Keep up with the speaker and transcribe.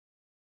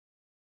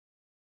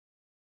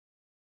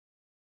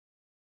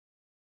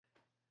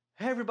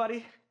Hey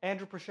everybody,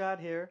 Andrew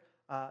Prashad here.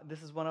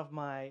 This is one of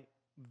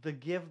the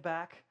Give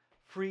Back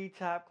free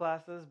tap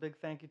classes. Big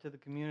thank you to the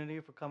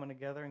community for coming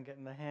together and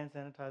getting the hand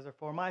sanitizer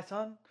for my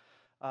son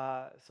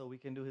so we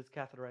can do his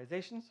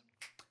catheterizations.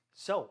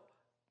 So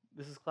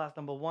this is class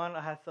number 1.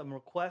 I had some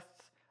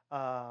requests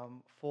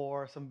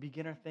for some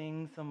beginner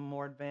things, some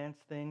more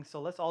advanced things.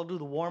 So let's all do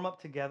the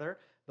warm-up together.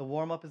 The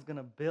warm-up is going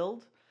to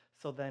build,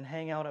 so then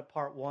hang out at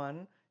part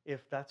 1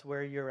 if that's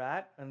where you're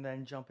at, and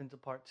then jump into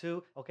part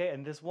 2. Okay,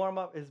 and this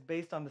warm-up is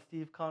based on the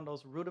Steve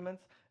Condo's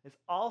Rudiments. It's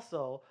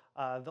also,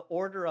 the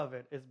order of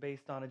it is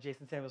based on a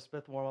Jason Samuel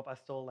Smith warm-up I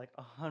stole like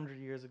 100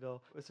 years ago.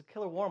 It's a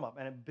killer warm-up,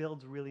 and it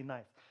builds really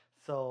nice.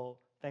 So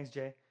thanks,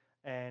 Jay.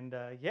 And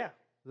yeah,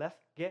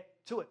 let's get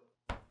to it.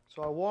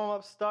 So our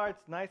warm-up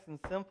starts nice and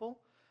simple.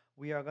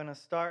 We are gonna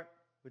start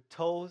with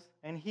toes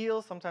and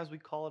heels. Sometimes we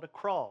call it a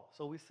crawl.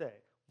 So we say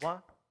 1,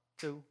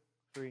 2,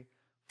 3,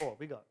 4.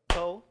 We go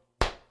toe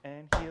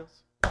and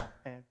heels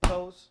and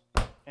toes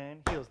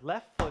and heels.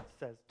 Left foot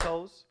says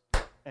toes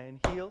and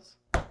heels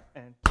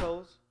and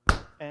toes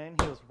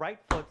and heels. Right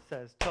foot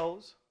says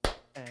toes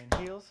and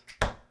heels,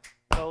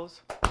 toes,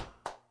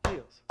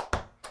 heels,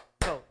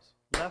 toes.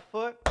 Left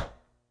foot,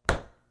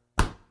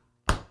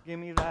 give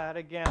me that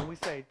again. We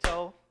say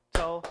toe,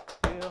 toe,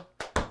 heel.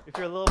 If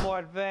you're a little more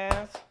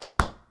advanced,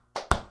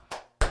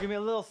 give me a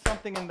little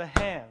something in the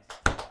hands.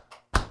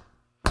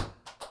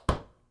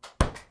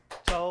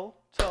 Toe,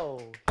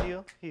 toe,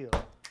 heel, heel.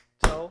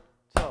 Toe,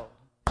 toe,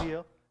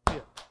 heel,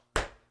 heel.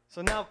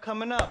 So now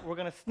coming up, we're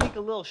going to sneak a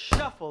little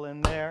shuffle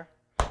in there.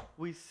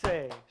 We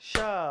say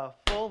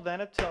shuffle,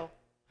 then a toe,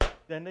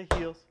 then the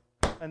heels,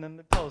 and then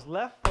the toes.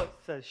 Left foot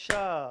says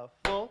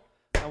shuffle.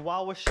 And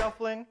while we're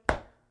shuffling,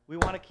 we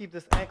want to keep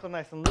this ankle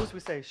nice and loose. We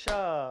say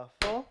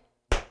shuffle.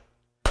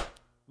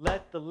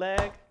 Let the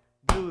leg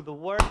do the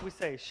work. We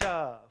say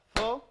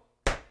shuffle.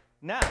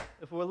 Now,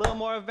 if we're a little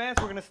more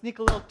advanced, we're going to sneak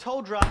a little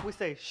toe drop. We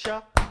say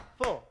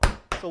shuffle.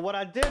 So what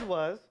I did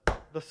was,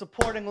 the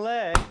supporting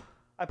leg,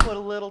 I put a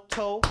little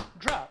toe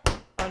drop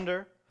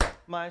under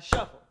my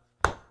shuffle.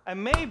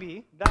 And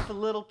maybe that's a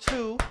little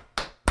too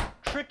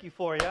tricky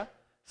for you.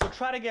 So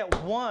try to get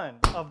one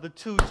of the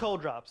 2 toe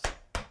drops.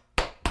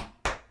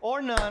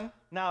 Or none.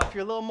 Now, if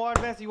you're a little more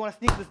advanced, you want to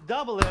sneak this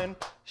double in,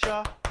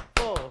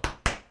 shuffle.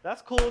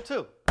 That's cool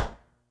too.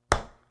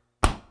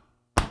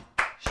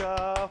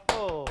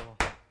 Shuffle.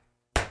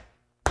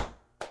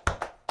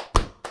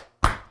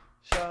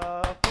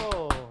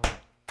 Shuffle.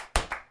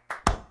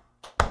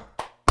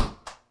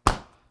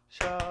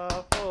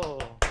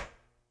 Shuffle.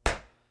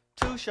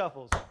 2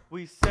 shuffles.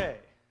 We say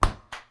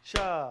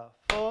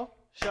shuffle,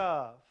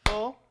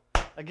 shuffle.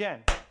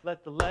 Again,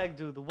 let the leg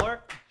do the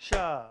work.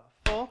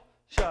 Shuffle,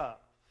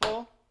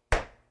 shuffle.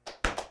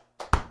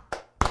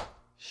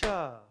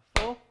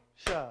 Shuffle,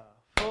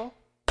 shuffle.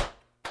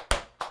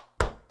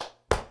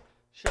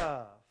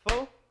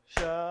 Shuffle,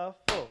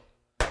 shuffle.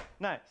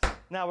 Nice.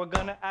 Now we're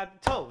gonna add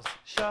the toes.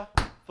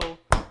 Shuffle,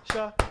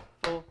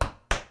 shuffle.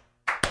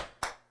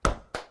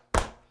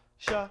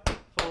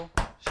 Shuffle,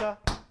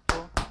 shuffle.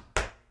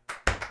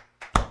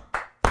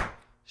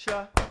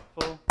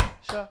 Shuffle,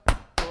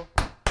 shuffle.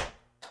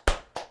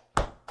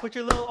 Put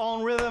your little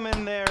own rhythm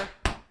in there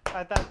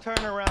at that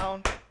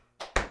turnaround.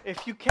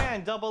 If you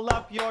can, double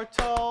up your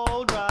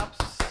toe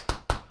drops.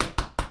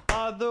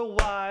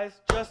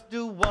 Otherwise, just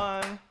do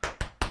one.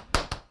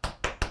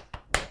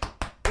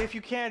 If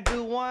you can't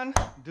do one,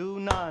 do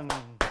none.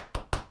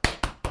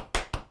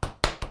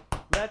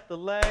 Let the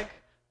leg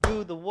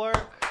do the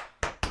work.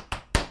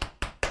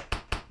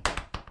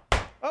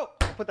 Oh,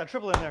 put that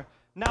triple in there.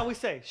 Now we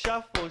say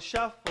shuffle,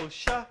 shuffle,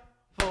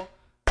 shuffle.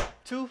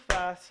 2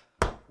 fast,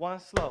 1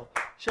 slow.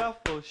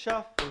 Shuffle,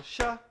 shuffle,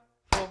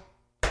 shuffle.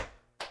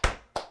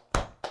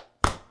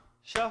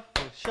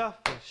 Shuffle,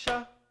 shuffle,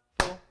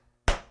 shuffle.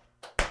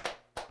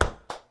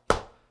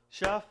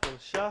 Shuffle,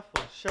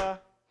 shuffle,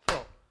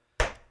 shuffle.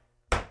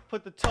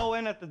 Put the toe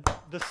in at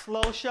the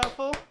slow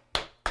shuffle.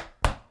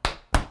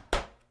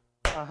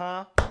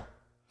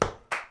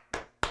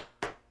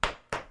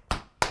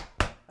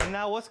 And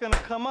now what's going to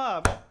come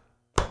up,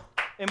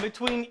 in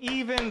between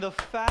even the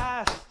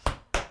fast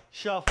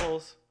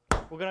shuffles,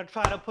 we're going to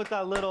try to put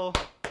that little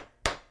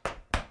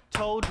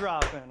toe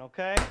drop in,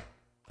 okay?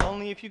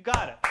 Only if you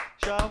got it.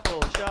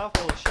 Shuffle,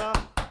 shuffle,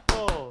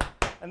 shuffle.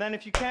 And then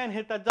if you can,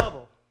 hit that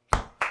double.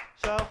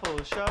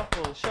 Shuffle,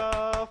 shuffle,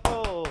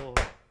 shuffle.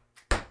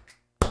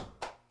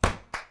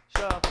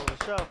 Shuffle,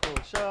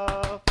 shuffle,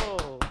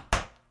 shuffle.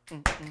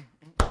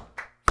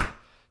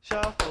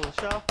 Shuffle,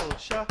 shuffle,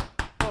 shuffle.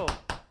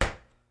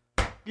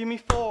 Give me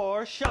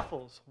 4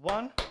 shuffles.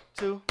 1,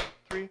 2,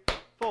 3,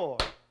 4.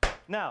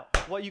 Now,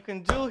 what you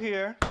can do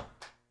here,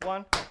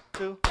 1,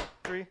 2,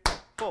 3,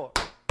 4.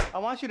 I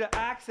want you to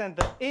accent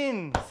the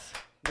ins.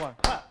 1,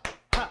 ha,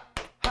 ha,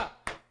 ha,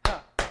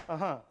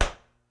 ha.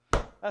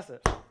 That's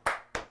it.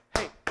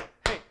 Hey,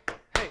 hey,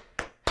 hey,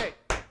 hey.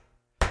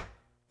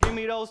 Give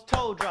me those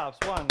toe drops.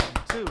 1,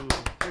 2,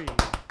 3,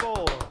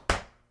 4.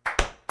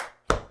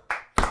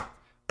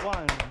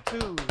 1,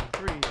 2,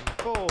 3,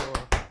 4.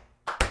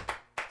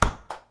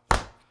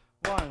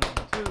 1,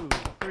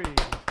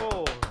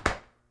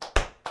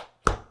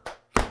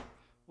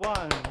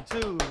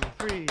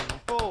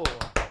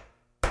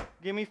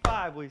 Give me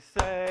 5. We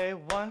say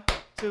 1,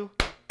 2,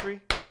 3,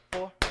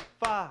 4,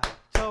 5.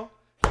 Toe,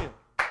 heel.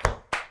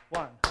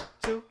 1,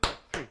 2,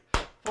 3,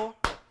 4,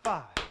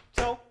 5.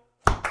 Toe.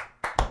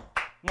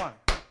 1,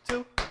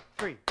 2,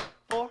 3,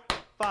 4,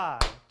 5.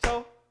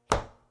 Toe.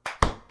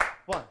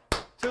 1,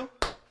 2,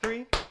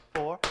 3,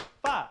 4,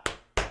 5.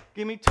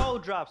 Give me toe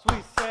drops.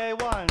 We say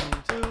 1,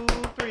 2,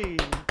 3,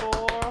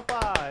 4,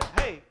 5.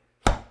 Hey.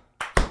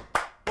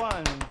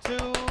 1,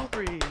 2,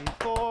 3,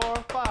 4,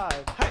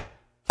 5. Hey.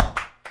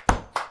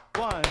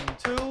 1,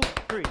 2,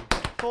 3,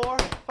 4,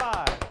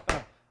 5.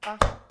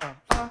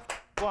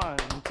 1,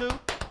 2,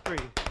 3,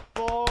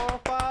 4,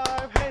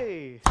 5.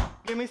 Hey.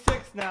 Give me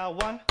 6 now.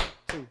 1,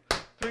 2,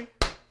 3,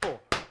 4,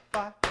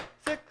 5,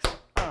 6.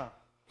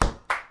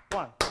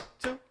 1,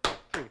 2,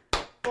 3,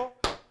 4,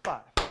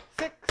 5,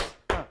 6.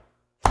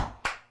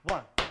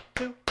 1,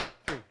 2,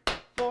 3,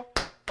 4,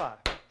 5,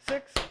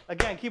 6.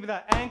 Again, keeping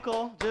that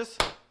ankle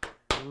just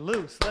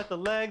loose. Let the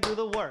leg do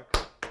the work.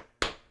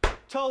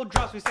 Toe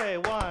drops, we say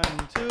 1,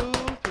 2,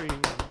 3,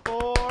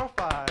 4,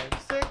 5,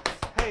 6.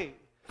 Hey.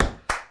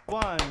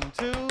 1,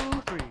 2,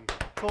 3,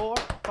 4,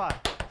 5,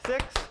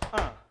 6.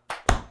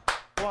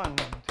 1,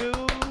 2,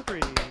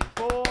 3,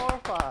 4,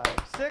 5,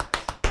 6.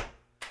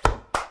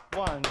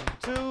 1,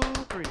 2,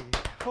 3,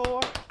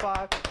 4,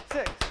 5,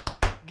 6.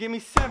 Give me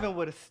 7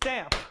 with a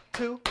stamp.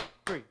 2,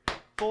 3,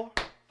 4,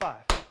 5,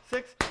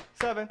 6,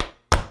 7.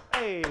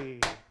 Hey.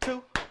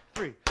 2,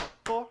 3,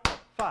 4,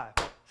 5,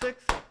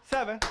 6,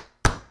 7.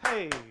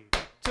 Hey.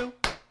 2,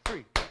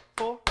 3,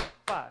 4,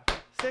 5,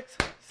 6,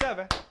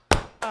 7.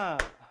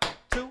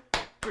 2,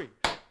 3,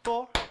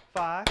 4,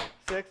 5,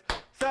 6,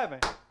 7.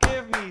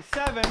 Give me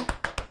 7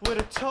 with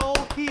a toe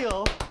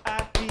heel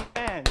at the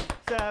end.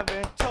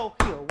 7 toe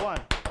heel.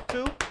 1,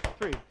 2,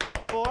 3,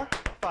 4,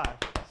 5,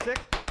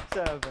 6,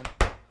 7.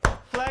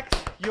 Flex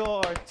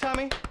your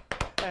tummy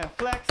and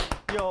flex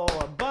your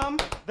bum.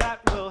 That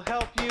will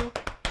help you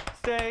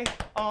stay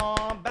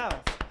on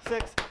balance.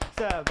 6,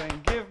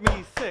 7. Give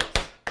me 6.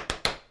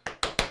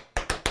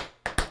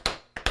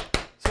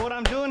 So what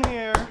I'm doing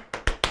here,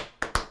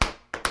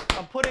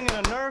 I'm putting in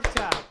a nerve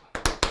tap.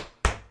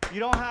 You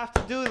don't have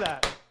to do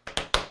that.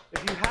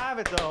 If you have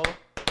it though,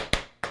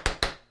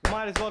 you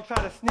might as well try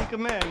to sneak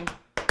them in.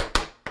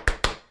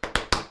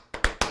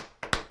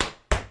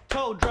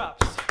 Toe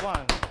drops.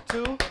 1,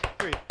 2,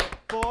 3,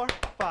 4,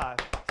 5,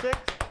 6.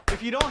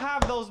 If you don't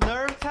have those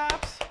nerve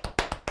taps,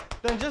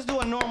 then just do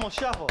a normal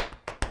shuffle.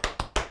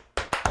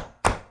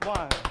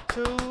 1,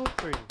 2,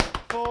 3,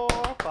 4,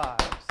 5,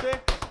 6.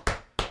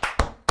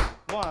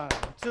 1,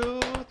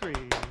 2, 3,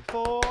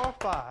 4,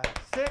 5,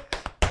 6.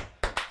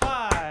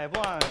 5.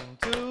 1,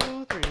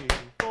 2, 3,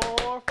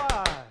 4,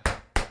 5.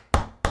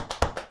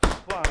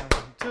 1,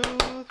 2,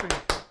 3.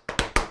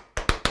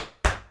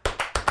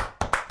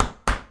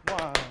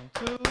 1,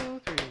 2,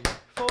 3,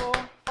 4,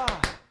 5.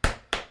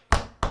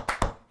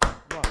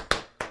 1.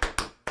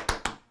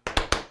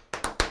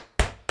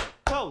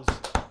 Toes.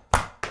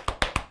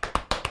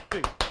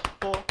 3,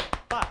 4,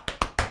 5.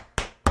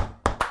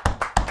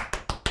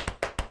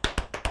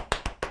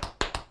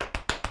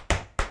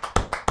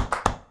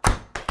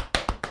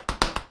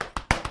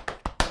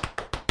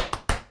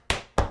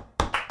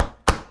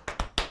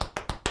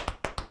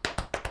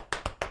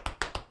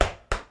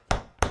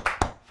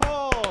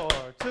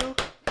 2,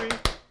 3,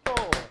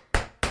 4.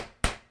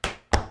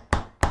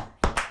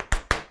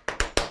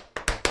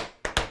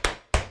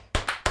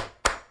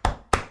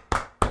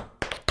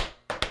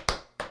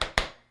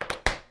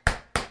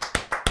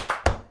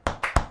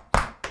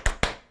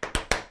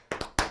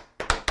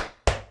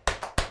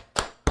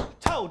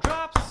 Toe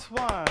drops.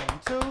 1,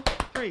 2,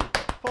 3,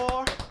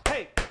 4.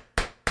 Hey.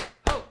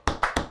 Ho.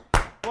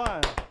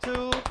 1,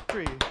 2,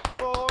 3,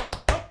 4.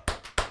 Ho.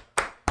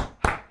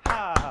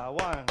 Ha.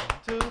 1,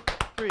 2,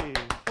 3,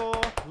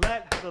 4.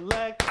 Let the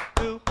leg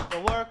do the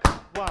work.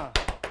 1,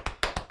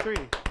 3,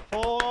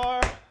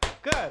 4.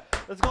 Good.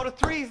 Let's go to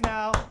 3s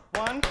now.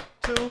 1,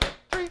 2,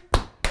 3.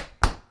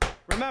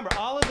 Remember,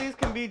 all of these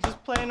can be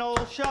just plain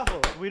old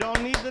shuffles. We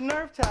don't need the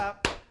nerve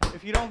tap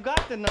if you don't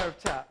got the nerve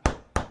tap.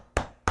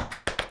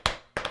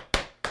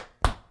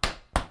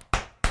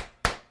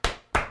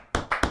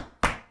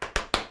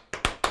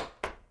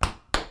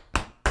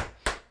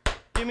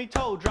 Give me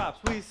toe drops,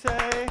 we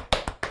say.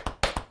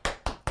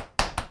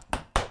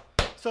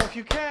 So if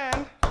you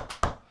can,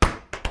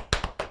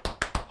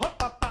 hop,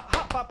 hop, hop,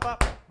 hop, hop,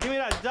 hop. Give me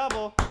that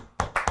double.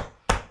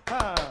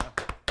 Hop,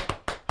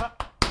 hop.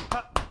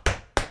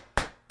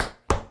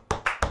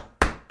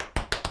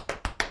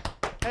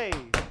 Hey,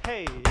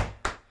 hey.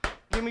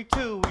 Give me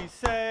 2, we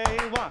say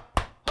 1,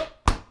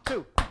 hop,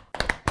 2.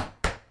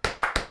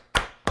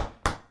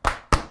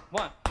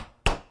 1.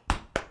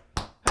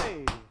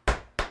 Hey.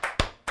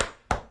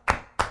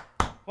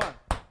 1.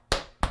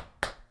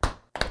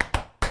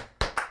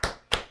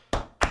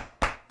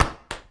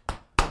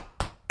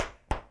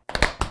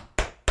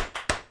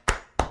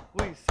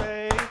 We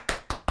say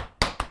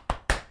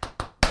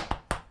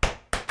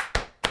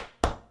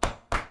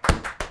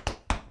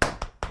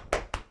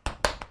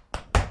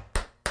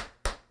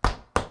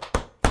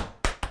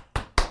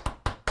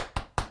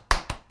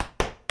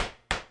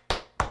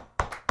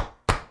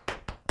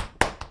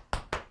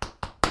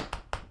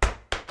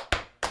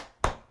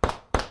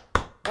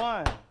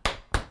 1.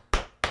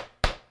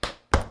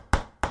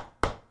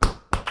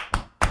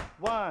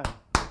 1.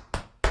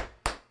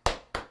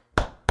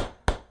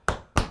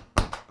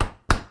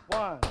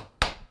 1.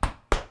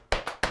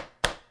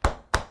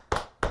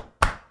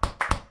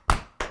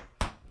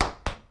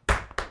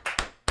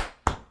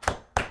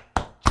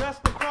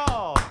 Just the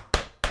crawl.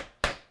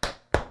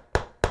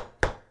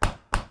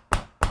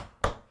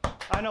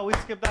 I know we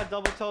skipped that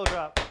double toe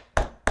drop,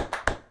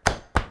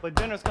 but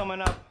dinner's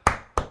coming up.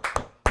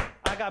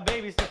 I got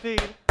babies to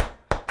feed,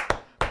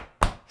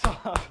 so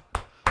I'm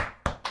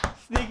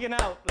sneaking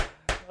out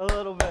a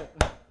little bit.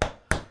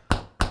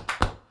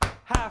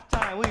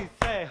 Halftime, we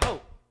say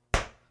ho.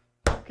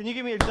 Can you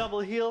give me a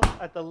double heel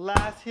at the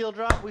last heel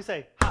drop? We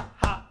say ha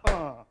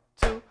ha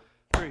 2,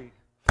 3,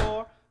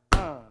 4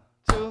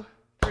 2,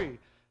 3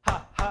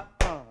 ha ha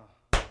ha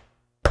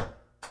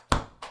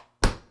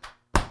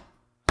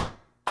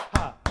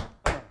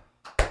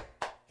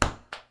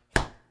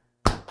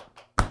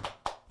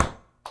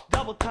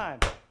Double time.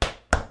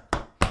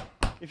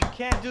 If you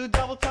can't do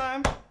double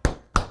time,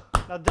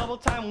 now double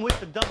time with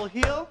the double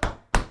heel.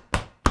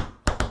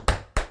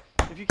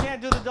 If you can't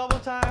do the double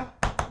time,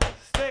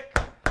 stick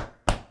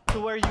to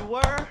where you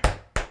were.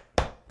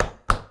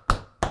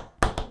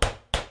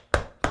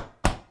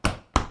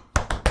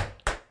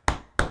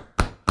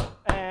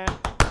 And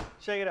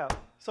shake it out.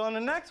 So on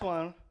the next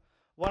one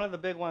of the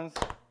big ones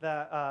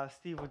that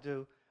Steve would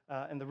do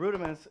in the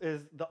rudiments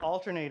is the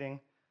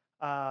alternating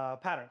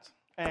patterns.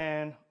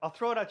 And I'll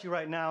throw it at you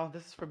right now.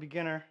 This is for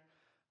beginner,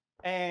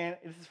 and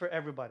this is for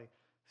everybody.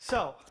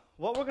 So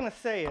what we're gonna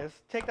say is,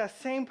 take that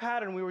same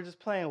pattern we were just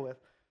playing with.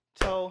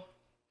 Toe,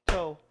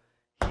 toe,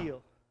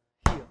 heel,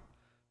 heel,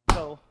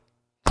 toe,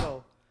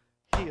 toe,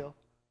 heel,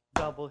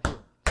 double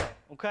heel, toe,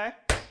 okay?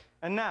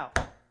 And now,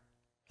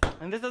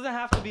 and this doesn't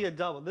have to be a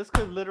double. This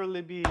could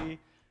literally be,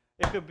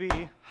 it could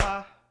be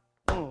ha,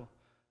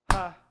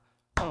 ha,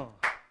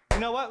 You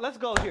know what? Let's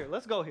go here.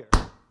 Let's go here.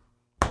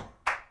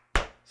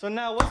 So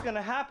now what's going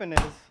to happen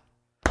is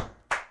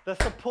the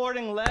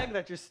supporting leg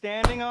that you're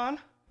standing on,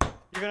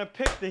 you're going to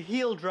pick the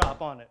heel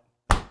drop on it.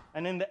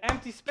 And in the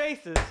empty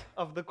spaces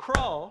of the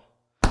crawl,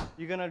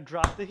 you're going to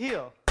drop the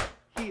heel.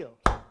 Heel,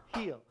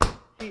 heel,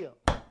 heel,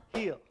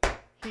 heel,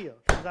 heel.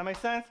 Does that make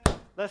sense?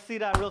 Let's see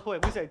that real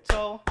quick. We say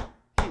toe,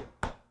 heel,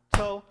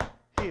 toe,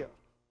 heel,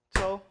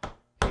 toe,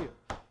 heel,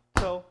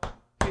 toe,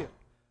 heel,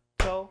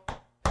 toe,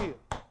 heel,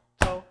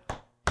 toe,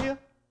 heel, toe, heel,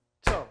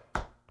 toe,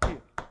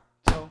 heel.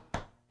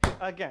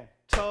 Again,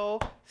 toe.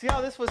 See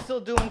how this was still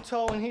doing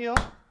toe and heel?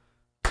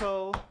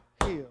 Toe,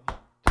 heel,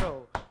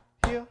 toe,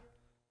 heel,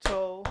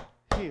 toe,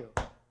 heel,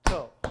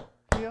 toe,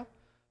 heel,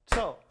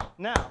 toe.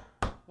 Now,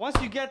 once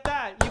you get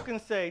that, you can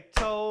say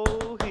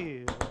toe,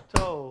 heel,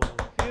 toe,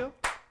 heel,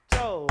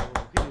 toe,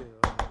 heel,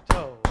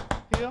 toe,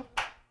 heel,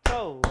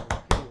 toe,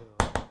 heel,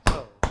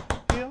 toe,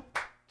 heel,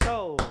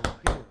 toe,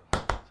 heel,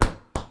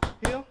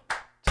 heel,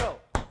 toe,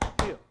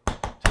 heel, toe, heel,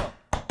 toe,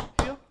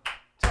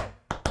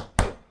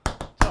 heel,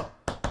 toe,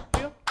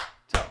 heel,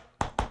 toe.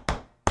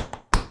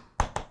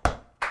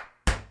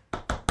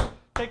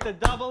 Take the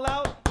double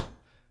out.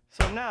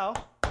 So now,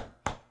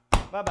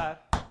 my bad.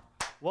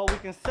 What we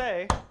can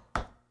say,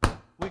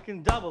 we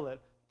can double it.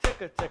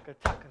 Ticka, ticka,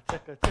 taka,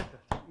 ticka, ticka.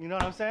 You know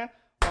what I'm saying?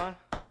 1,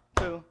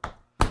 2,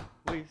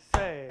 we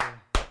say.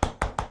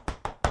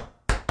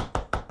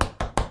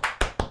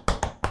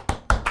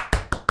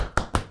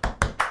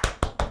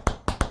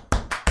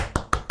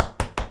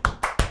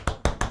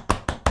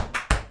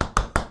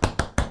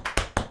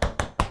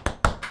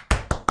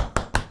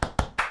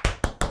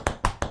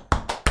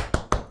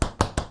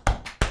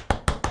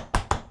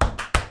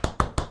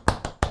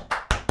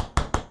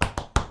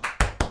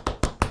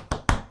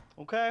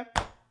 Okay?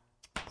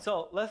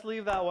 So let's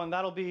leave that one.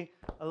 That'll be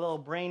a little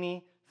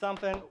brainy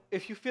something.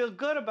 If you feel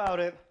good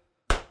about it,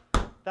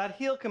 that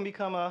heel can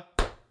become a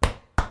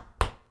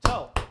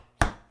toe.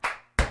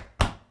 That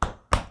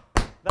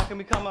can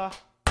become a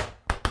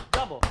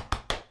double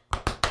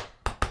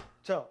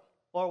toe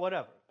or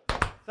whatever.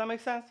 Does that make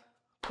sense?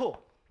 Cool.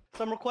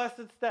 Some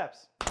requested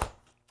steps.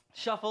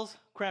 Shuffles,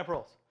 cramp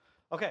rolls.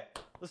 Okay,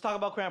 let's talk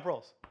about cramp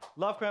rolls.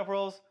 Love cramp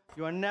rolls.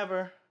 You are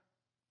never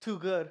too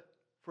good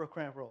for a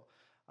cramp roll.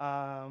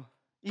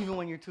 Even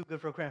when you're too good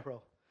for a cramp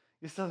roll,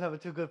 you're still never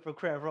too good for a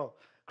cramp roll.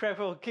 Cramp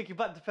roll will kick your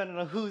butt depending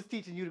on who's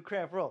teaching you to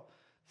cramp roll.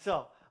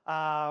 So,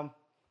 for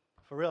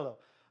real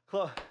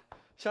though,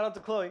 shout out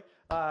to Chloe.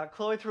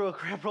 Chloe threw a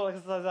cramp roll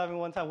exercise at me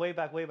one time, way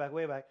back.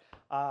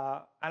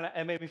 And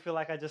it made me feel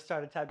like I just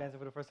started tap dancing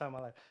for the first time in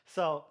my life.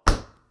 So,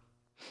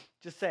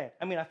 just saying.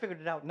 I mean, I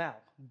figured it out now,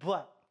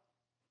 but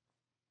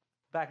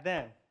back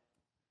then,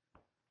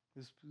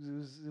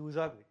 it was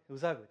ugly. It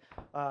was ugly.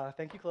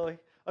 Thank you, Chloe.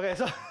 Okay,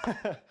 so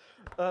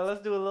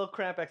let's do a little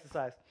cramp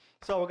exercise.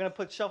 So we're going to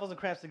put shuffles and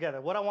cramps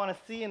together. What I want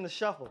to see in the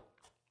shuffle,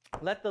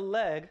 let the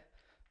leg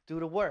do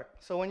the work.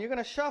 So when you're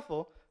going to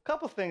shuffle, a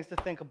couple things to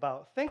think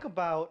about. Think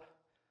about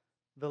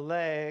the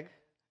leg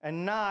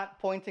and not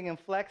pointing and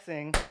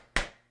flexing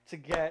to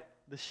get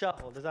the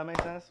shuffle. Does that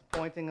make sense?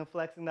 Pointing and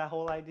flexing, that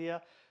whole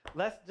idea.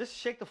 Let's just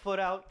shake the foot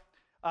out.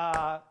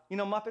 You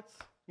know Muppets?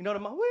 You know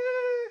the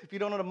if you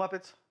don't know the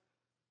Muppets,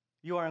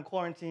 you are in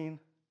quarantine.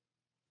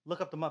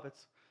 Look up the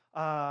Muppets,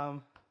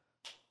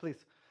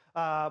 please.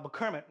 But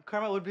Kermit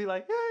would be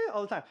like, yeah,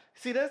 all the time.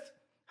 See this?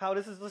 How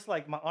this is just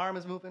like my arm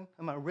is moving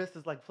and my wrist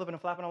is like flipping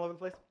and flapping all over the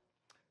place?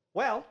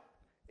 Well,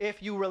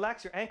 if you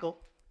relax your ankle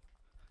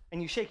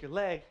and you shake your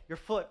leg, your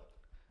foot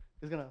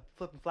is gonna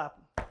flip and flap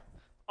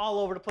all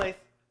over the place.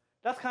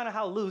 That's kind of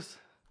how loose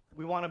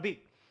we wanna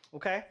be,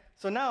 okay?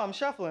 So now I'm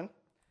shuffling.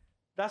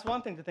 That's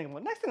one thing to think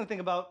about. Next thing to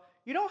think about,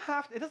 you don't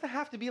have to, it doesn't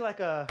have to be like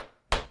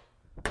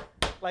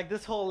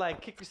this whole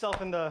like kick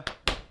yourself in the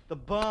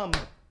bum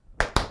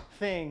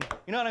thing.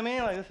 You know what I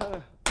mean?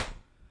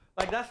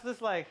 Like that's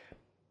just like,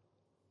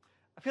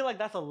 I feel like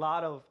that's a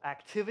lot of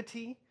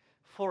activity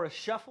for a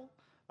shuffle.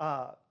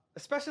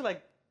 Especially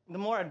like the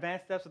more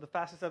advanced steps or the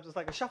faster steps, it's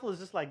like a shuffle is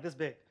just like this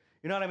big.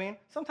 You know what I mean?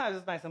 Sometimes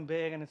it's nice and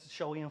big and it's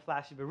showy and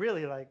flashy, but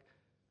really like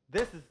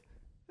this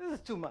is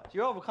too much.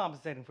 You're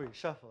overcompensating for your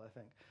shuffle, I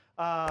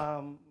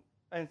think.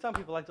 And some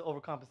people like to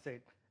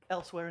overcompensate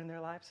elsewhere in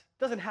their lives.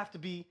 Doesn't have to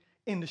be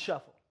in the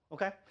shuffle,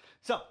 okay?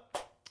 So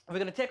we're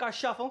gonna take our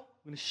shuffle,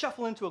 we're gonna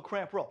shuffle into a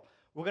cramp roll.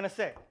 We're gonna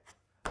say,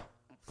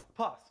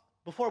 pause.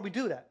 Before we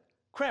do that,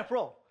 cramp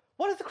roll.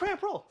 What is the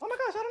cramp roll? Oh my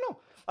gosh, I don't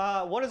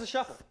know. What is a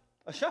shuffle?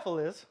 A shuffle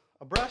is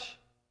a brush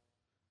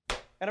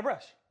and a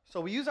brush.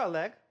 So we use our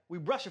leg, we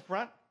brush it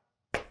front,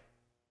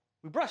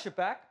 we brush it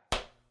back.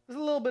 There's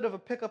a little bit of a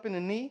pickup in the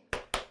knee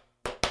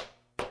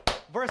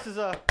versus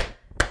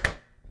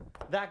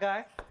that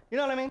guy. You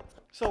know what I mean?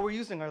 So we're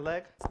using our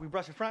leg, we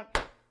brush it front,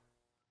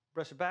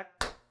 brush it back,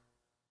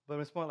 but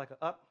it's more like an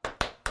up.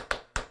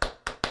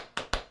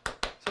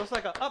 So it's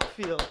like an up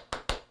feel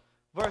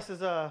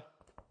versus a,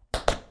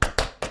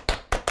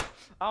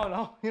 I don't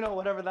know, you know,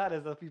 whatever that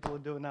is that people are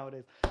doing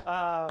nowadays.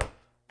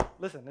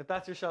 Listen, if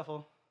that's your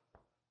shuffle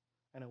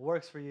and it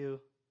works for you,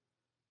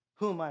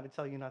 who am I to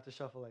tell you not to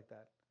shuffle like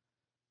that?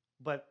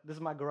 But this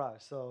is my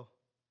garage, so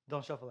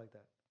don't shuffle like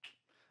that.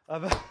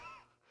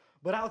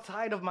 But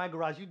outside of my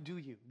garage, you.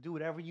 Do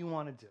whatever you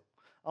want to do,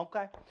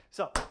 okay?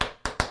 So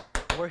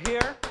we're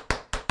here.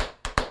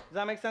 Does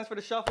that make sense for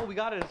the shuffle? We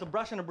got it. It's a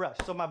brush and a brush.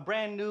 So my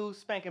brand new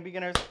spanking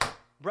beginners,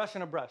 brush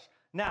and a brush.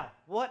 Now,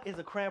 what is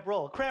a cramp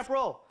roll? A cramp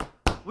roll.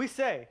 We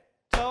say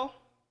toe,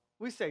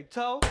 we say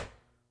toe,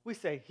 we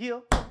say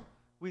heel,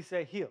 we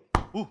say heel.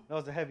 Ooh, that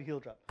was a heavy heel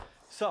drop.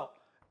 So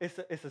it's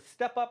a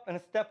step up and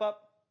a step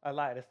up. I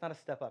lied, it's not a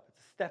step up.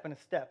 It's a step and a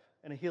step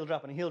and a heel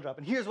drop and a heel drop.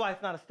 And here's why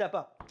it's not a step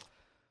up.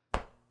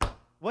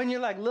 When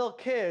you're like little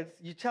kids,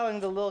 you're telling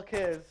the little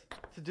kids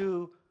to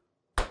do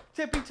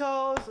tippy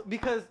toes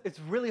because it's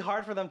really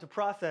hard for them to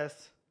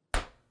process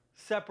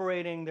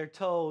separating their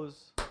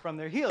toes from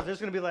their heels. They're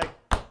just gonna be like,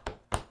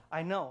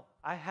 I know,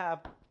 I have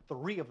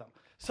 3 of them.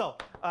 So,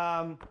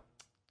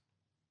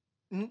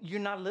 you're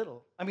not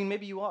little. I mean,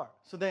 maybe you are.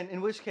 So then, in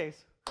which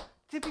case,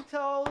 tippy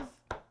toes,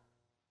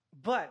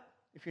 but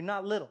if you're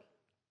not little,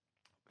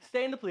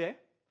 stay in the plie,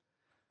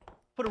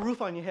 put a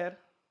roof on your head,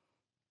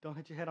 don't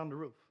hit your head on the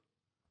roof.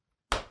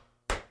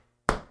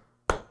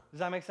 Does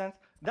that make sense?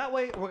 That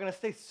way, we're gonna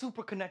stay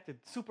super connected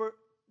to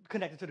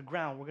the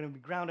ground. We're gonna be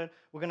grounded.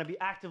 We're gonna be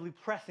actively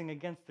pressing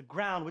against the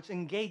ground, which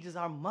engages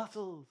our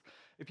muscles.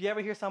 If you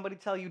ever hear somebody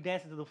tell you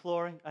dance into the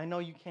floor, I know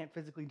you can't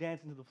physically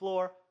dance into the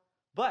floor,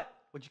 but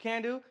what you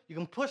can do, you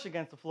can push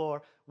against the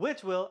floor,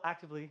 which will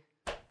actively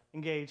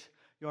engage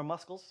your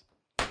muscles.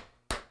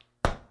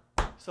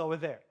 So we're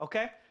there,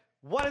 okay?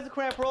 What is a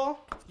cramp roll?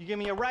 You give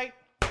me a right,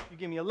 you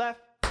give me a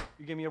left,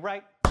 you give me a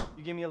right,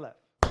 you give me a left.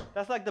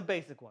 That's like the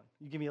basic one.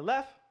 You give me a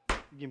left,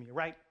 you give me a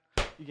right,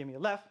 you give me a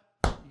left,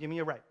 you give me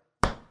a right.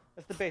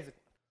 That's the basic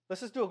one.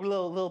 Let's just do a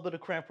little bit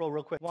of cramp roll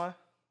real quick. 1,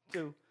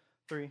 2,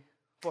 3,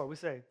 4. We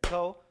say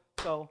toe,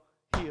 toe,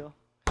 heel,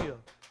 heel,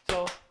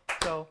 toe,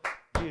 toe,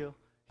 heel,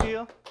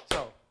 heel,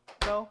 toe,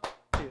 toe,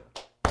 heel,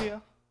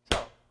 heel,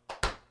 toe.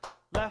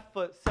 Left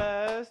foot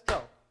says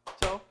toe,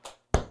 toe,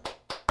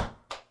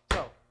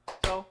 toe,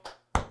 toe,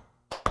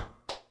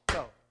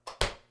 toe.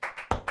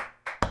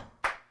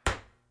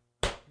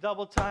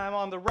 Double time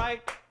on the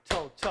right,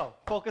 toe, toe.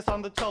 Focus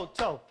on the toe,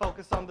 toe.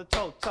 Focus on the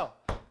toe, toe.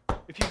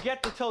 If you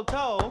get the toe,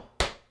 toe,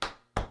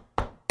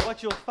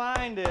 what you'll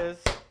find is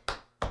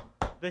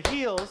the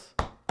heels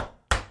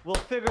will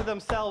figure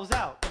themselves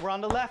out. We're on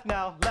the left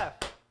now.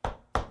 Left,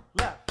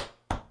 left,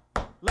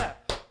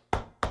 left,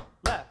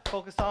 left.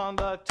 Focus on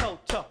the toe,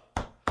 toe,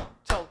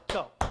 toe,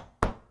 toe.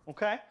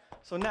 Okay?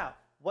 So now,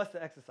 what's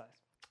the exercise?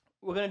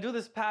 We're going to do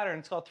this pattern.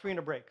 It's called 3 and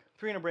a break.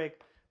 3 and a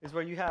break is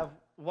where you have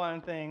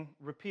one thing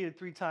repeated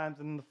 3 times,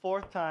 and then the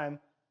 4th time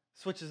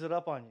switches it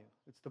up on you.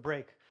 It's the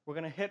break. We're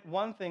going to hit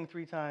one thing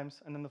 3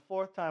 times, and then the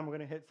 4th time we're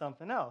going to hit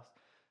something else.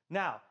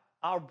 Now,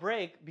 our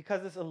break,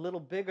 because it's a little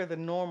bigger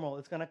than normal,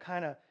 it's going to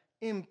kind of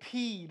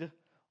impede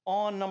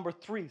on number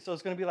 3. So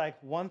it's going to be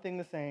like one thing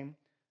the same,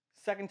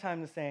 2nd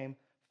time the same,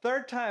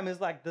 3rd time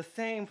is like the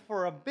same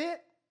for a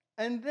bit,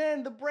 and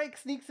then the break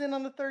sneaks in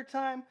on the 3rd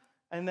time,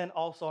 and then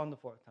also on the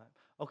 4th time.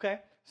 Okay?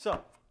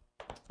 So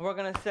we're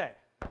going to say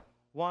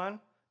 1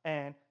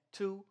 and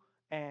 2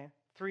 and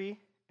 3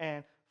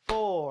 and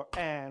 4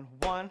 and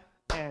 1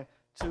 and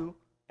 2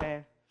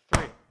 and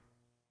 3.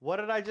 What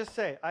did I just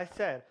say? I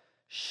said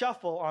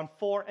shuffle on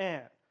 4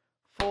 and.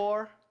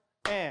 4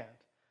 and.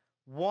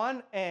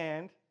 1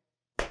 and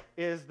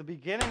is the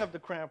beginning of the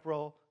cramp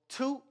roll.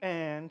 2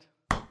 and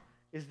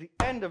is the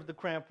end of the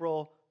cramp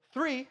roll.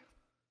 3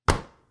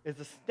 is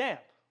a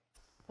stamp.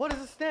 What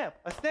is a stamp?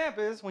 A stamp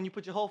is when you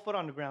put your whole foot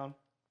on the ground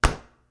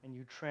and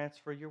you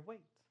transfer your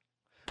weight.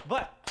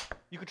 But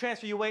you could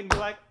transfer your weight and be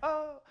like,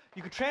 oh.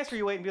 You could transfer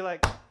your weight and be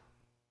like,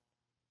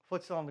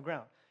 foot's still on the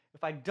ground.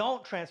 If I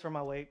don't transfer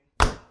my weight,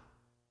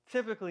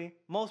 typically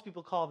most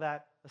people call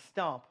that a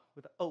stomp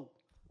with an O.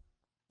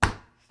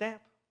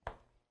 Stamp,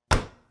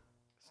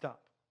 stomp.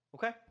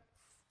 Okay?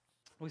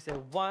 We say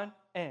 1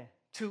 and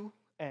 2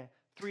 and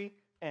 3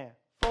 and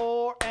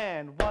 4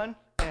 and 1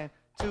 and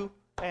 2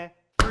 and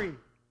 3.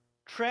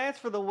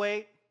 Transfer the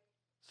weight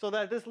so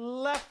that this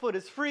left foot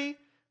is free.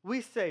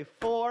 We say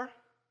 4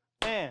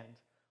 and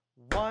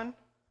 1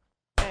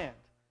 and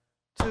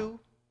 2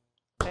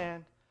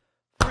 and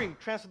 3.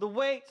 Transfer the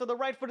weight so the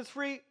right foot is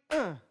free.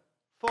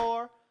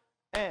 4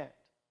 and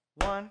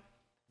 1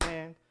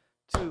 and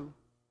 2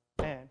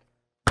 and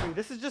 3.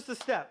 This is just a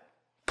step.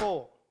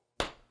 4,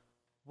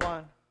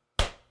 1,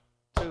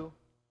 2,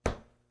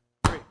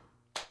 3.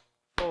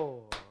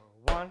 4,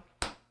 1,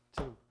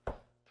 2,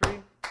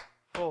 3.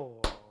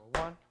 4,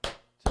 1,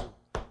 2,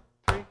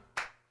 3.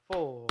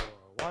 4,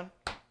 1,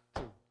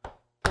 2,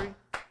 3.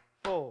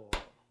 4,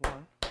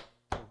 1,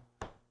 2,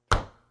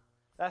 3.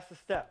 That's the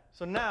step.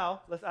 So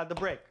now let's add the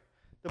break.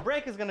 The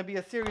break is going to be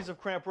a series of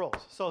cramp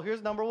rolls. So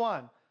here's number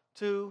 1,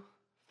 2,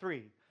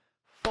 3.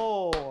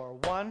 4,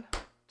 1,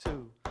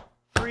 2,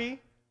 3.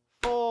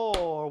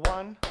 4,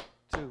 1,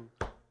 2,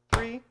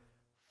 3.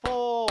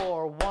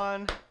 4,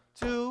 1,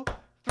 2,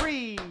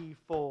 3.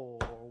 4,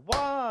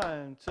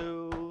 1,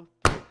 2,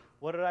 3.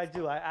 What did I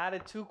do? I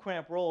added 2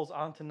 cramp rolls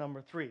onto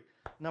number 3.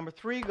 Number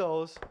 3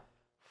 goes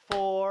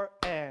 4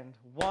 and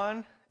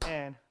 1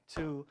 and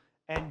 2.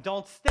 And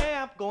don't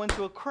stamp, go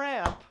into a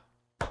cramp.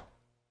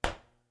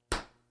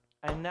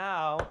 And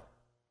now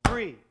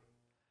 3.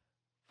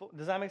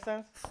 Does that make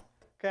sense?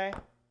 Okay.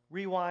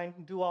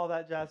 Rewind, do all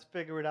that jazz,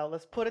 figure it out.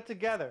 Let's put it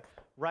together.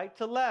 Right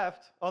to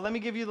left. Oh, let me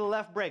give you the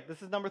left break.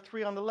 This is number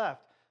 3 on the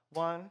left.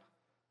 1,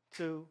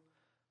 2,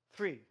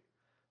 3.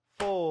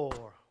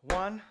 4,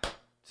 1,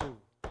 2,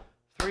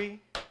 3.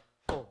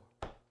 4,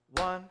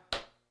 1,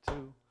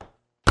 2.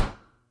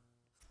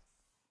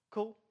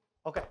 Cool?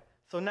 Okay,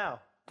 so now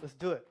let's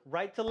do it.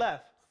 Right to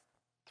left.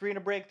 3 and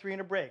a break, 3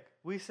 and a break.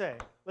 We say,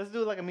 let's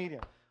do it like a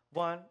medium.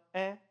 1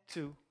 and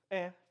 2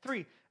 and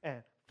 3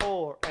 and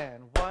 4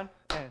 and 1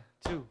 and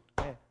 2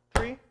 and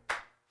 3.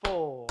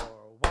 4,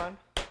 1,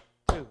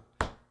 2,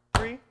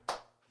 3,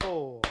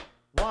 4,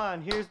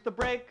 1. Here's the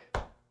break.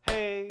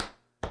 Hey,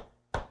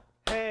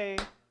 hey.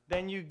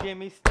 Then you give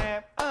me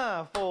stamp.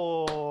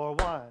 4,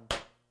 1,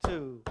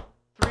 2,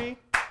 3.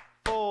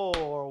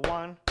 4,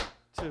 1,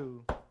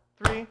 2,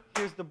 3.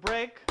 Here's the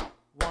break.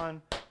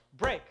 1,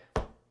 break.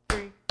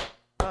 3,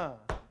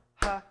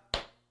 ha,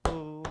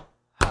 ooh,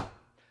 ha.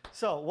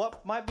 So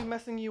what might be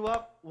messing you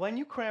up? When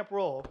you cramp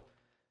roll,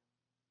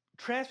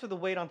 transfer the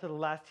weight onto the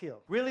last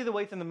heel. Really, the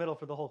weight's in the middle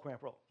for the whole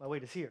cramp roll. My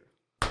weight is here.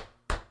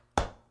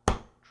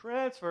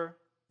 Transfer,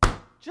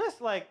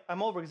 just like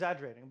I'm over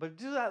exaggerating, but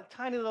do that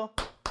tiny little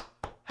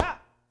ha,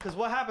 because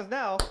what happens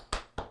now,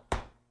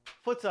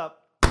 foot's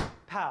up,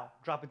 pow,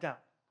 drop it down.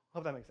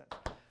 Hope that makes sense.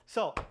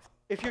 So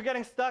if you're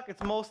getting stuck,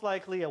 it's most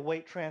likely a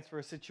weight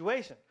transfer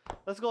situation.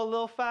 Let's go a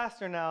little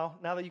faster now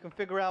that you can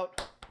figure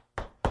out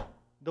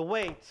the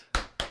weight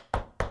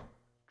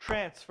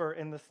transfer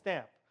in the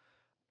stamp.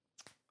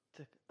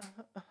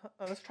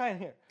 Let's try it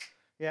here.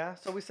 Yeah,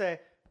 so we say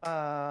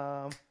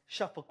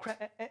shuffle,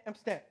 cramp,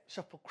 stamp,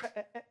 shuffle,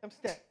 cramp,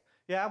 stamp.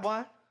 Yeah,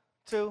 1,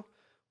 2,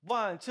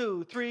 1,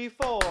 2, 3,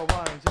 4, 1,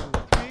 2,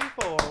 3,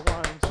 4,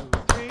 1, 2,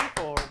 3,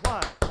 4,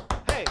 1.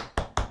 Hey,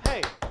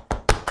 hey,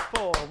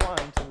 4, 1,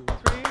 2,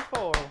 3,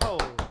 4, ho.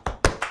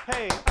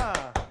 Hey,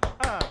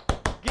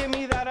 give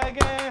me that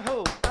again,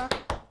 ho.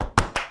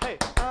 Hey,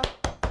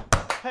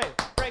 hey,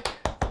 break,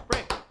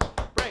 break,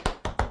 break.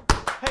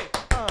 Hey,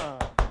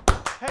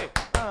 hey,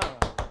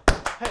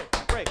 hey,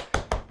 break,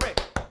 break,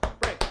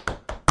 break.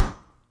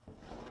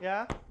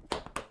 Yeah,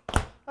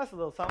 that's a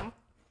little something.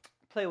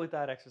 Play with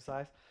that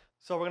exercise.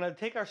 So we're gonna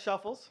take our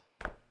shuffles.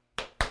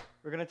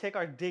 We're gonna take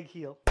our dig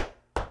heel,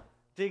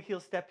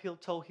 step heel,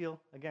 toe heel.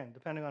 Again,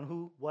 depending on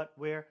who, what,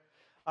 where.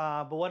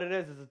 But what it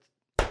is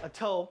a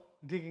toe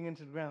digging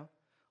into the ground,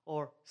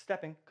 or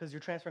stepping, because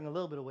you're transferring a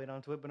little bit of weight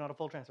onto it, but not a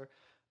full transfer.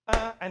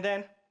 And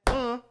then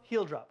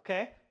heel drop.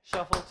 Okay,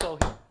 shuffle, toe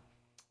heel.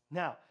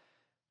 Now,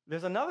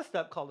 there's another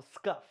step called a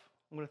scuff.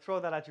 I'm gonna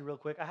throw that at you real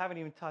quick. I haven't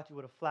even taught you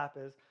what a flap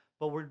is,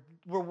 but we're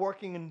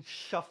working in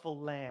shuffle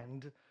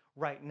land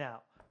right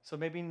now. So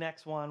maybe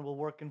next one we'll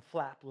work in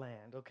flap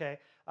land, okay?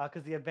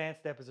 Because the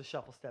advanced step is a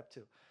shuffle step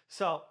too.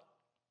 So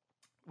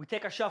we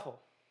take our shuffle.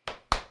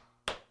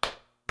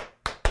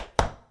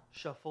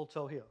 Shuffle,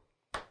 toe heel.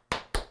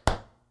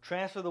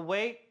 Transfer the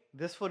weight.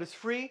 This foot is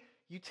free.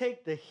 You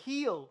take the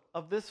heel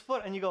of this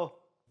foot and you go,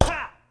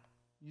 pa!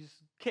 You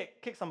just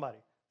kick somebody.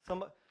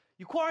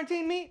 You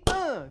quarantine me?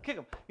 Kick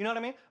him. You know what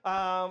I mean?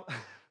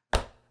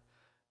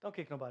 Don't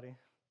kick nobody.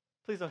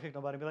 Please don't kick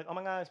nobody. Be like, oh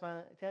my gosh,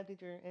 my tab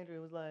teacher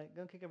Andrew was like,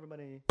 go kick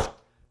everybody.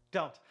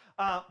 Don't.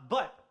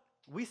 But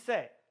we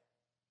say,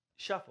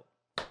 shuffle,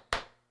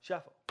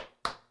 shuffle,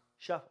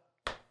 shuffle,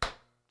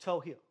 toe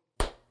heel.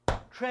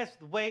 Transfer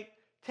the weight,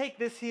 take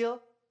this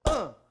heel,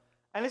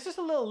 and it's just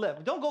a little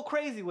lift. Don't go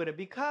crazy with it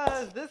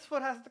because this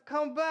foot has to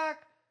come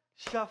back.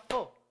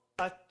 Shuffle,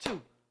 a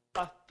 2,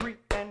 a 3,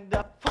 and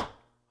a 4,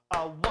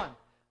 a 1,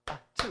 a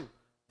 2,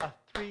 a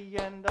 3,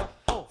 and a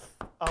 4,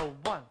 a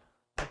 1,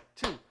 a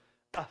 2,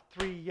 a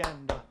 3,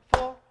 and a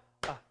 4.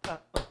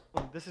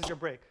 This is your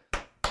break.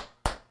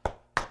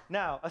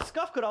 Now, a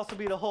scuff could also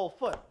be the whole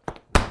foot.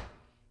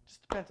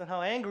 Just depends on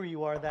how angry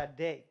you are that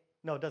day.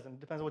 No, it doesn't. It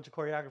depends on what your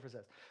choreographer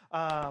says.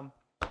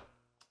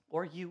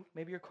 Or you,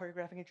 maybe you're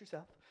choreographing it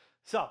yourself.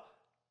 So,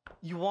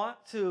 you want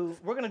to,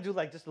 we're gonna do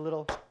like just a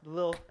little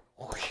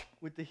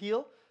with the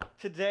heel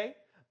today.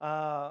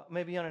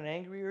 Maybe on an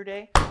angrier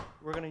day,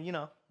 we're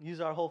gonna,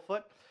 use our whole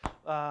foot.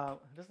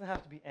 It doesn't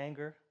have to be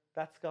anger.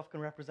 That scuff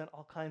can represent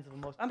all kinds of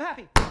emotions. I'm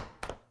happy,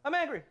 I'm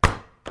angry,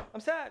 I'm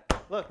sad.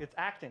 Look, it's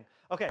acting.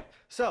 Okay,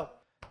 so,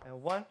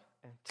 and 1,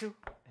 and 2,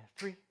 and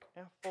 3,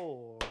 and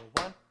 4.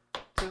 1,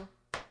 2,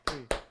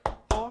 3,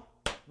 4.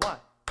 1,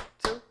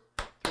 2,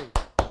 3,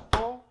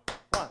 4.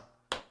 1,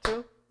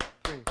 2,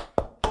 3,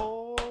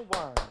 4.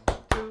 1,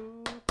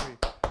 2, 3,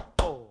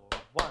 4.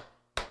 1,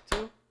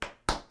 2.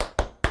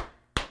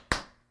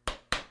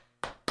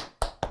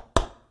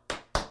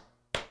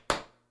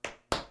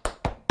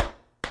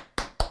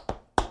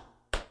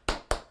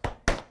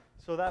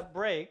 So that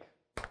break,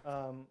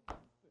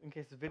 in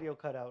case the video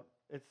cut out,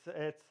 it's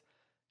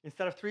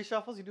instead of 3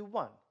 shuffles, you do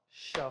 1.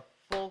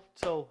 Shuffle,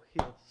 toe,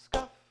 heel,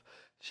 scuff.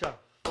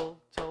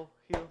 Shuffle, toe,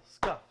 heel,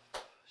 scuff.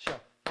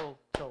 Shuffle,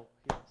 toe,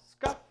 heel,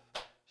 scuff.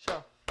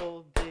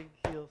 Shuffle, dig,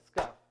 heel,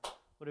 scuff.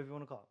 Whatever you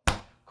want to call it.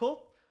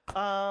 Cool?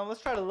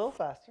 Let's try it a little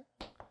faster.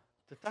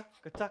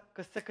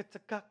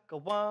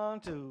 1,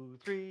 2,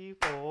 3,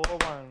 4,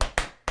 1.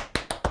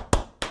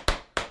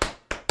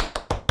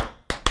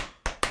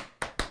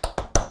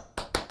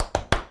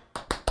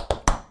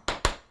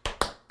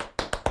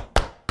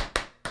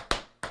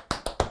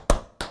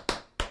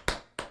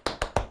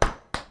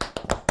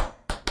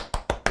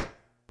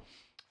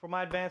 For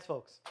my advanced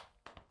folks,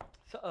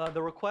 so,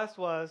 the request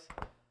was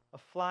a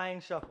flying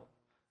shuffle.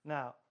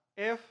 Now,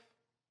 if,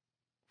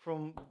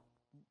 from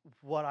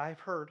what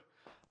I've heard,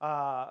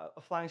 a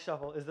flying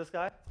shuffle is this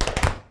guy.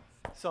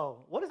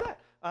 So, what is that?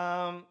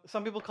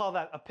 Some people call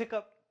that a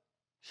pickup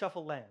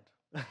shuffle land.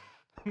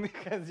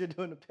 Because you're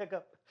doing a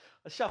pickup,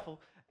 a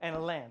shuffle, and a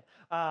land,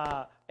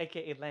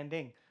 aka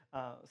landing.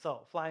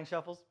 So, flying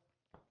shuffles.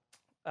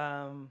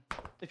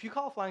 If you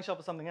call a flying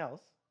shuffle something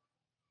else,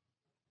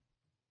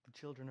 the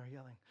children are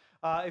yelling.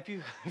 If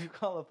you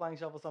call a flying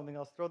shuffle something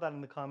else, throw that in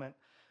the comment.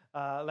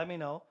 Let me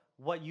know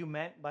what you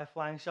meant by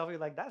flying shuffle. You're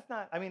like, that's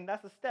not, I mean,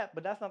 that's a step,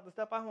 but that's not the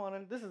step I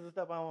wanted. This is the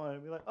step I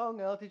wanted. Be like, oh,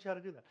 okay, I'll teach you how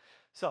to do that.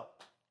 So,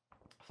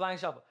 flying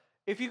shuffle.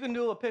 If you can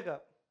do a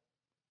pickup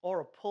or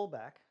a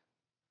pullback,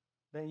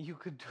 then you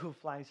could do a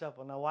flying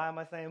shuffle. Now, why am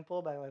I saying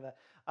pullback like that?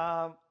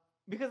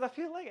 Because I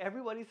feel like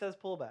everybody says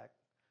pullback.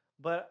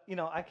 But,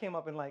 I came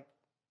up in like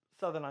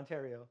Southern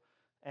Ontario,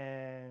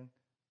 and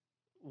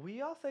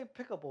we all say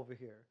pickup over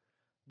here.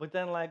 But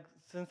then, like,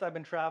 since I've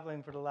been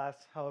traveling for the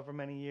last however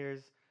many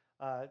years,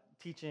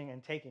 teaching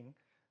and taking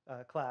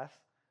class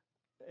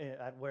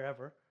at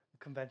wherever,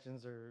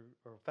 conventions or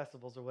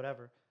festivals or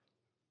whatever,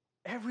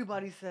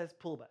 everybody says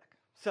pullback.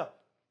 So,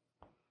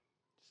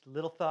 just a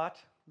little thought,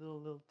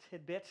 little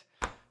tidbit.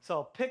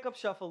 So, pickup,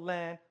 shuffle,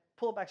 land,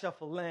 pullback,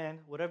 shuffle, land,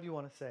 whatever you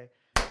want to say.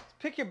 Just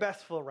pick your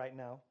best foot right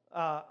now.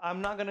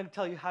 I'm not going to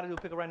tell you how to do a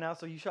pickup right now,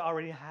 so you should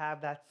already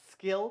have that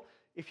skill.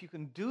 If you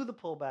can do the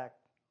pullback,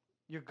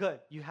 you're good.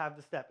 You have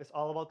the step. It's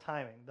all about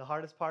timing. The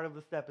hardest part of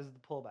the step is the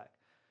pullback.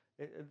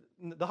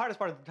 The hardest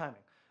part is the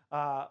timing,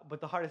 but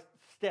the hardest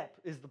step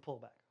is the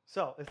pullback.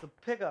 So it's the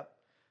pickup.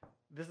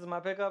 This is my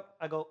pickup.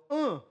 I go,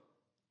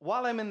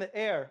 while I'm in the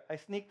air, I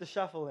sneak the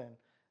shuffle in,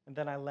 and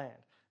then I land.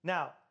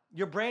 Now,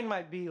 your brain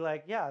might be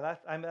like, yeah,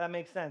 that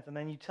makes sense. And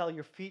then you tell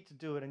your feet to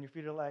do it, and your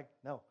feet are like,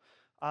 no.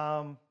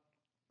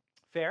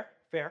 Fair.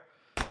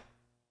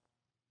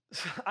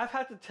 I've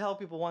had to tell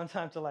people one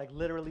time to like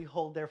literally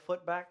hold their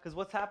foot back, because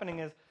what's happening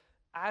is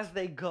as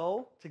they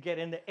go to get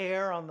in the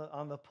air on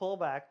the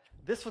pullback,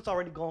 this foot's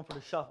already going for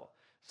the shuffle.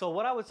 So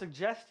what I would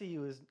suggest to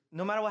you is,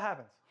 no matter what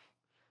happens,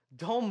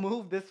 don't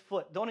move this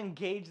foot. Don't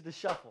engage the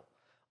shuffle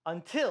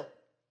until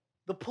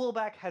the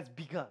pullback has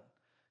begun.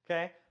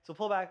 Okay? So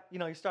pullback,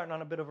 you're starting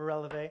on a bit of a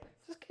releve.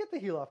 Just get the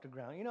heel off the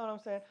ground. You know what I'm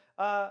saying?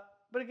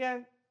 But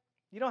again,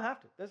 you don't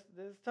have to. There's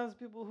tons of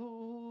people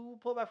who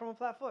pull back from a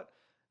flat foot.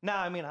 Now,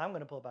 I mean, I'm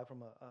going to pull back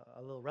from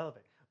a little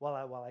releve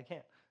while I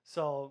can.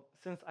 So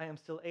since I am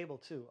still able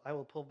to, I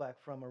will pull back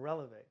from a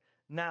releve.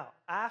 Now,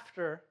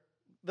 after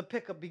the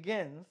pickup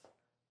begins,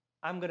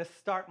 I'm going to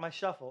start my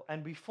shuffle.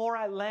 And before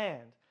I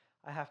land,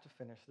 I have to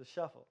finish the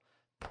shuffle.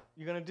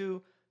 You're going to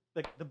do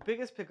like the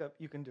biggest pickup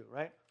you can do,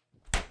 right?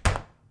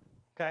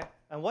 okay?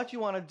 And what you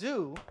want to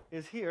do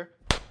is here,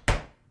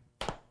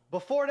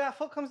 before that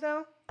foot comes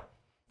down,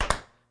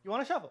 you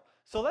want to shuffle.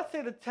 So let's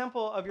say the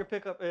tempo of your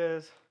pickup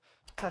is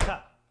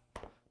ta-ta,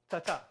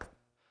 ta-ta,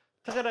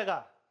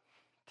 ta-ga-da-ga,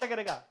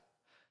 ta-ga-da-ga,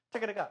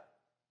 ta-ga-da-ga,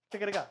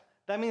 ta-ga-da-ga.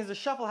 That means the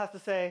shuffle has to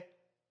say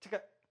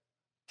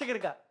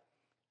ta-ga-da-ga.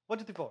 1,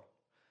 2, 3, 4.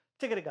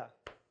 Ta-ga-da-ga.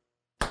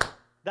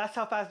 That's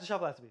how fast the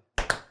shuffle has to be.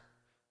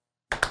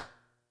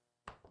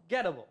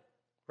 Gettable,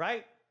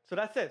 right? So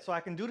that's it. So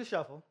I can do the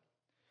shuffle.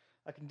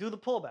 I can do the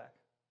pullback.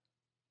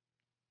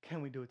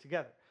 Can we do it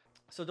together?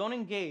 So don't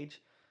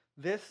engage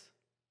this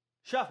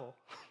shuffle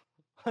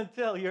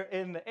until you're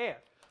in the air.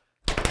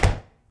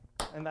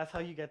 And that's how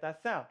you get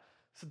that sound.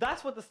 So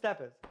that's what the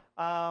step is.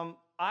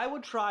 I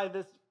would try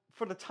this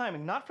for the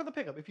timing, not for the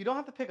pickup. If you don't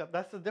have the pickup,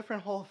 that's a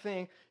different whole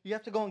thing. You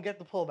have to go and get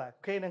the pullback,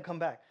 okay, and then come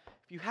back.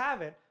 If you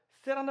have it,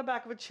 sit on the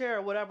back of a chair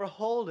or whatever,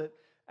 hold it,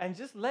 and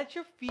just let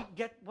your feet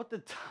get what the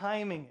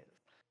timing is.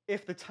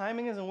 If the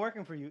timing isn't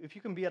working for you, if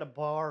you can be at a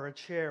bar or a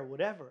chair or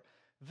whatever,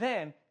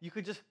 then you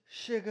could just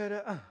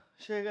shigada,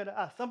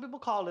 shigada. Some people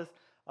call this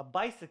a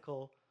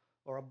bicycle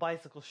or a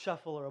bicycle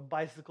shuffle or a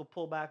bicycle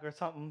pullback or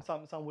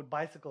something with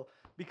bicycle,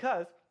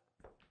 because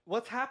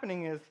what's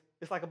happening is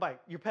it's like a bike.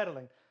 You're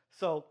pedaling.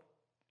 So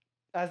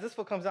as this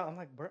foot comes out, I'm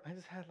like, I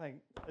just had like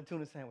a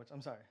tuna sandwich.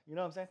 I'm sorry. You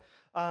know what I'm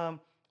saying?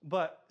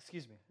 But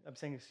excuse me. I'm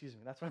saying excuse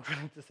me. That's what I'm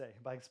trying to say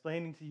by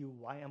explaining to you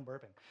why I'm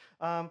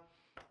burping.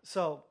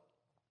 So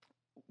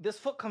this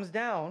foot comes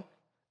down.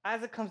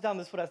 As it comes down,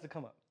 this foot has to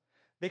come up.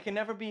 They can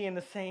never be in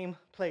the same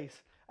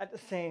place at the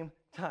same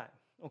time,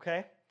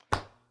 okay?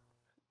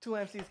 2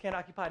 MCs can't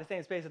occupy the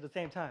same space at the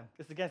same time.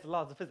 It's against the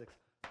laws of physics.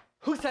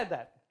 Who said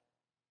that?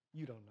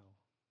 You don't know.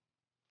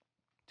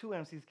 2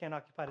 MCs can't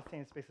occupy the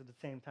same space at the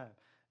same time.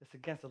 It's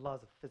against the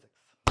laws of physics.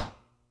 Who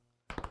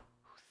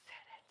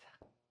said it?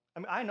 I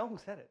mean, I know who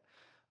said it.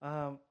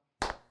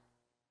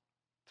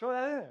 Throw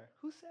that in there.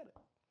 Who said it?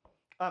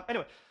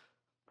 Anyway,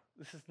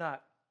 this is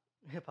not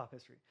hip-hop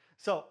history.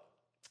 So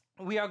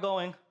we are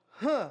going,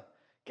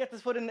 get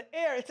this foot in the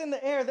air. It's in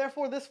the air,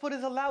 therefore this foot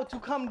is allowed to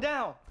come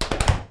down.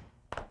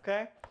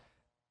 Okay?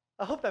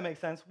 I hope that makes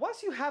sense.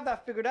 Once you have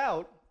that figured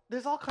out,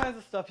 there's all kinds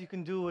of stuff you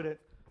can do with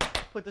it.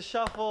 Put the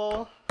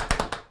shuffle,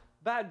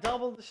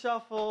 double the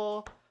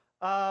shuffle,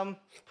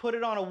 put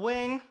it on a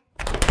wing.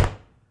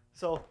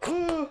 So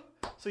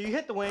you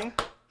hit the wing,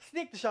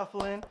 sneak the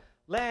shuffle in,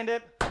 land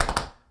it.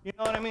 You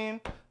know what I mean?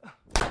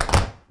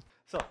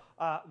 So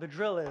the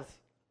drill is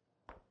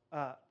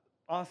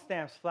on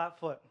stamps, flat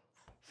foot.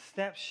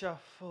 Stamp,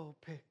 shuffle,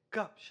 pick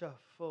up,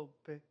 shuffle,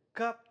 land.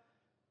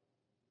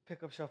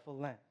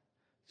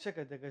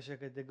 Shaka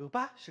digga,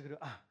 ba, shaka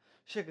ah.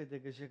 Shaka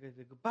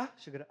digga, ba,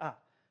 shaka ah.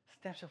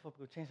 Stamp, shuffle,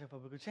 pick up,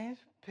 change,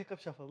 pick up,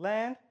 shuffle,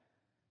 land.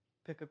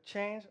 Pick up,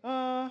 change, pick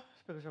up,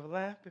 shuffle,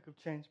 land, pick up,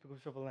 change, pick up,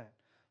 shuffle, land.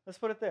 Let's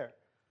put it there.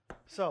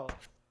 So,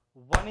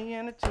 1 E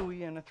and a 2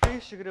 E and a 3,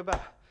 shaka ba.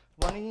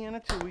 1 E and a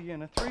 2 E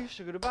and a 3,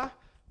 shaka ba.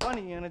 1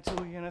 E and a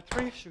 2 E and a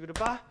 3, shaka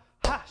ba.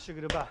 Ha,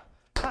 shaka ba.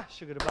 Ha,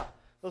 shaka ba.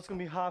 Those can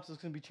be hops, those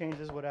can be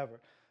changes, whatever.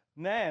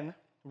 And then,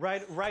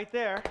 right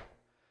there,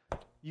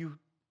 you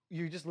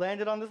just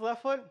landed on this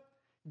left foot.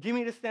 Give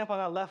me the stamp on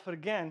that left foot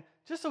again,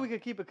 just so we can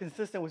keep it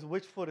consistent with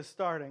which foot is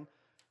starting.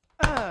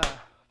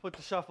 Put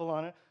the shuffle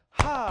on it.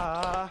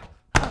 Ha,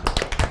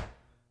 ha.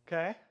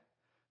 Okay?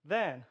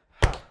 Then,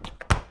 ha.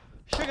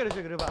 Shigga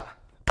jigga ba.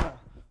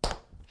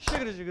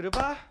 Shigga jigga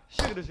ba.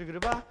 Shigga jigga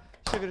ba.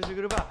 Shigga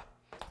jigga ba.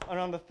 And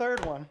on the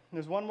third one,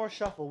 there's one more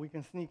shuffle we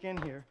can sneak in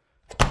here.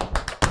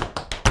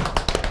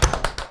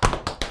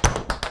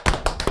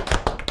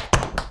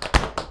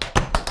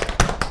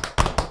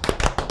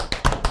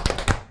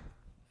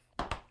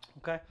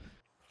 Okay,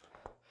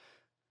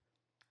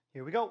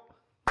 here we go.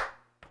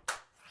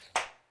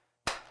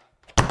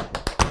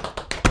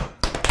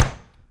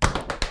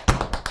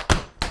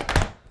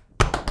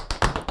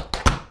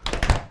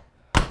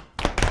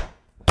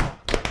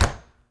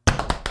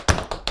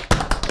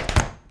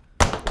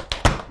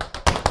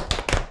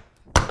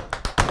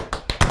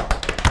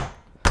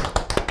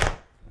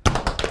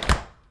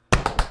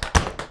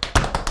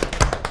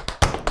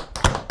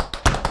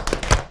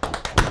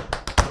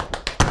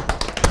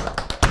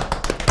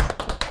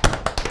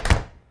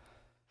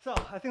 So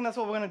I think that's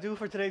what we're going to do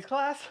for today's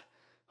class.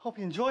 Hope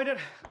you enjoyed it.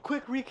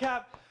 Quick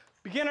recap.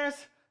 Beginners,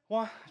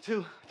 1,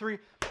 2, 3.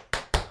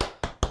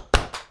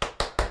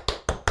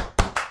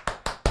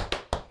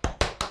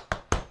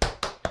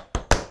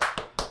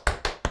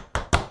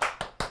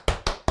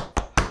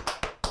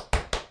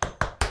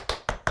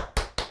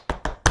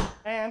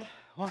 And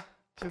 1,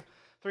 2,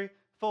 3,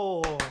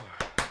 4.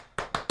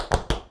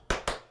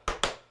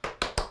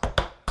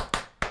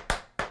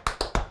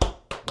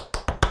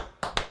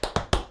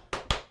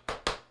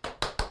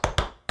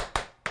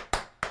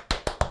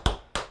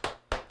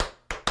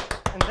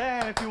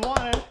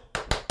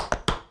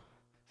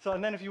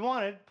 And then if you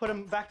wanted, put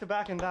them back to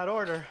back in that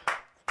order.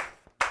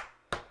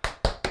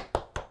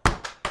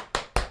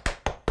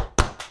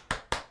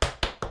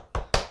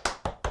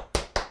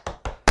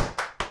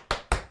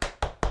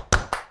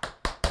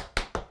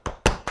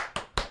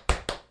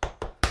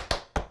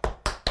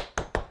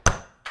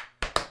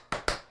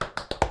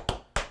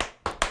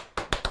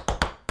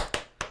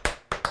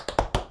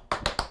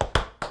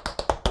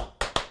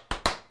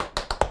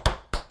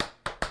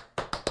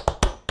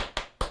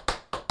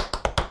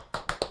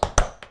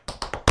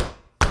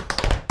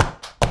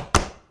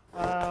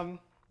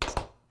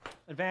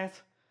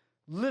 Advanced,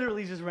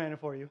 literally just ran it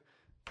for you.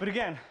 But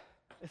again,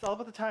 it's all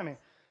about the timing.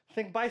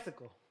 Think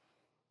bicycle,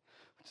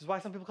 which is why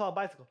some people call it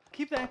bicycle.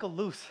 Keep the ankle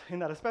loose in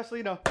that, especially,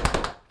 you know,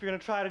 if you're gonna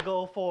try to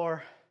go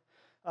for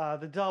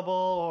the double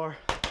or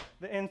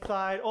the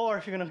inside, or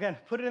if you're gonna, again,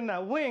 put it in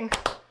that wing,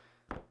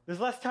 there's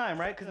less time,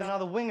 right? Because now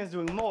the wing is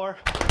doing more.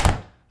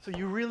 So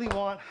you really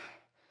want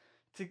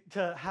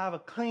to have a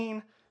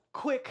clean,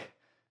 quickly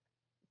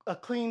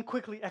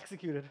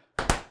executed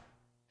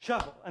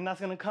shuffle. And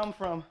that's gonna come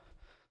from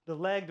the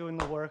leg doing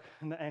the work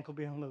and the ankle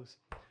being loose.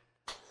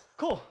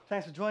 Cool,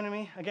 thanks for joining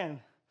me.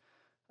 Again,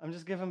 I'm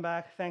just giving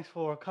back. Thanks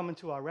for coming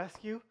to our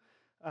rescue.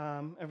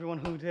 Everyone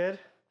who did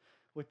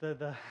with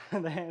the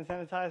hand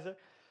sanitizer.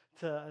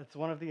 It's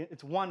one of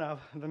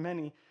the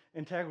many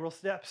integral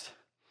steps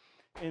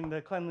in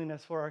the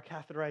cleanliness for our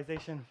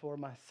catheterization for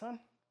my son.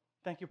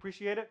 Thank you,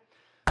 appreciate it.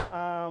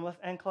 Let's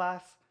end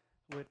class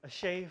with a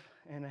shave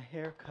and a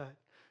haircut.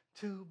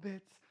 2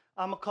 bits.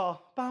 I'ma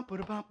call bop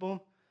boom bop boom,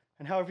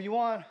 and however you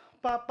want,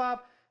 bop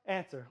bop,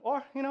 answer,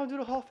 or you know, do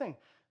the whole thing.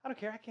 I don't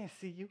care. I can't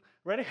see you.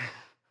 Ready?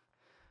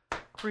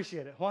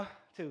 Appreciate it. 1,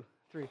 2,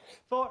 3,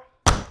 4.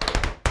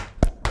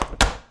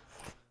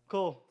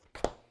 Cool.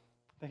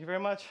 Thank you very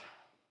much.